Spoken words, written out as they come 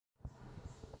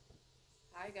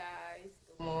Guys,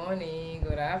 good morning,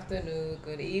 good afternoon,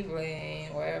 good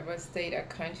evening, wherever state or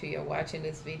country you're watching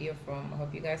this video from. I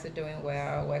hope you guys are doing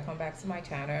well. Welcome back to my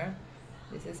channel.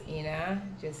 This is Ina,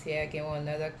 just here again with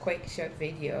another quick short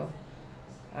video.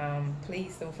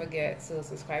 Please don't forget to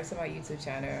subscribe to my YouTube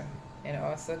channel and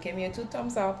also give me a 2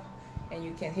 thumbs up, and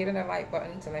you can hit on the like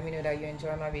button to let me know that you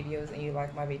enjoy my videos and you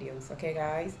like my videos. Okay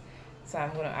guys, so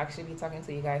I'm going to actually be talking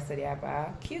to you guys today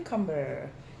about cucumber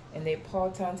and the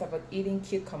importance about eating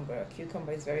cucumber.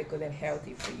 Cucumber is very good and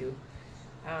healthy for you.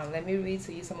 Let me read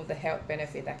to you some of the health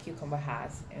benefit that cucumber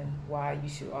has and why you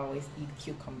should always eat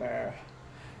cucumber.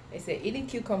 It said eating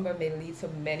cucumber may lead to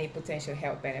many potential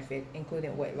health benefits,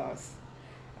 including weight loss.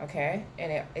 Okay,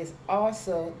 and it is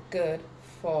also good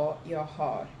for your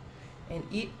heart. And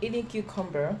eating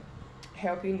cucumber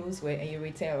help you lose weight and you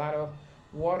retain a lot of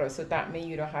water, so that means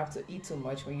you don't have to eat too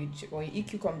much. When you eat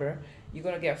cucumber, you're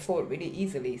gonna get full really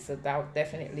easily, so that will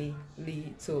definitely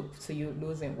lead to you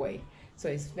losing weight. So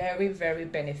it's very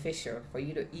beneficial for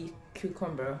you to eat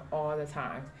cucumber all the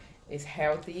time. It's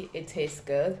healthy, it tastes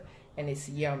good, and it's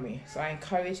yummy. So I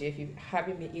encourage you, if you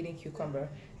haven't been eating cucumber,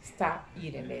 stop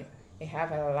eating it. It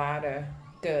have a lot of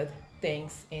good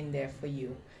things in there for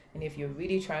you. And if you're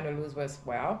really trying to lose weight as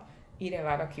well, eating a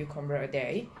lot of cucumber a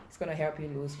day, it's going to help you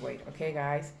lose weight. Okay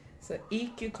guys, so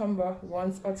eat cucumber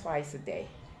once or twice a day.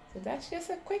 So that's just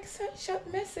a quick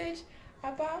short message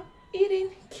about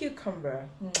eating cucumber.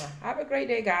 Have a great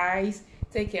day guys.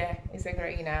 Take care. It's a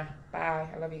great Ina. Bye.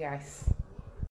 I love you guys.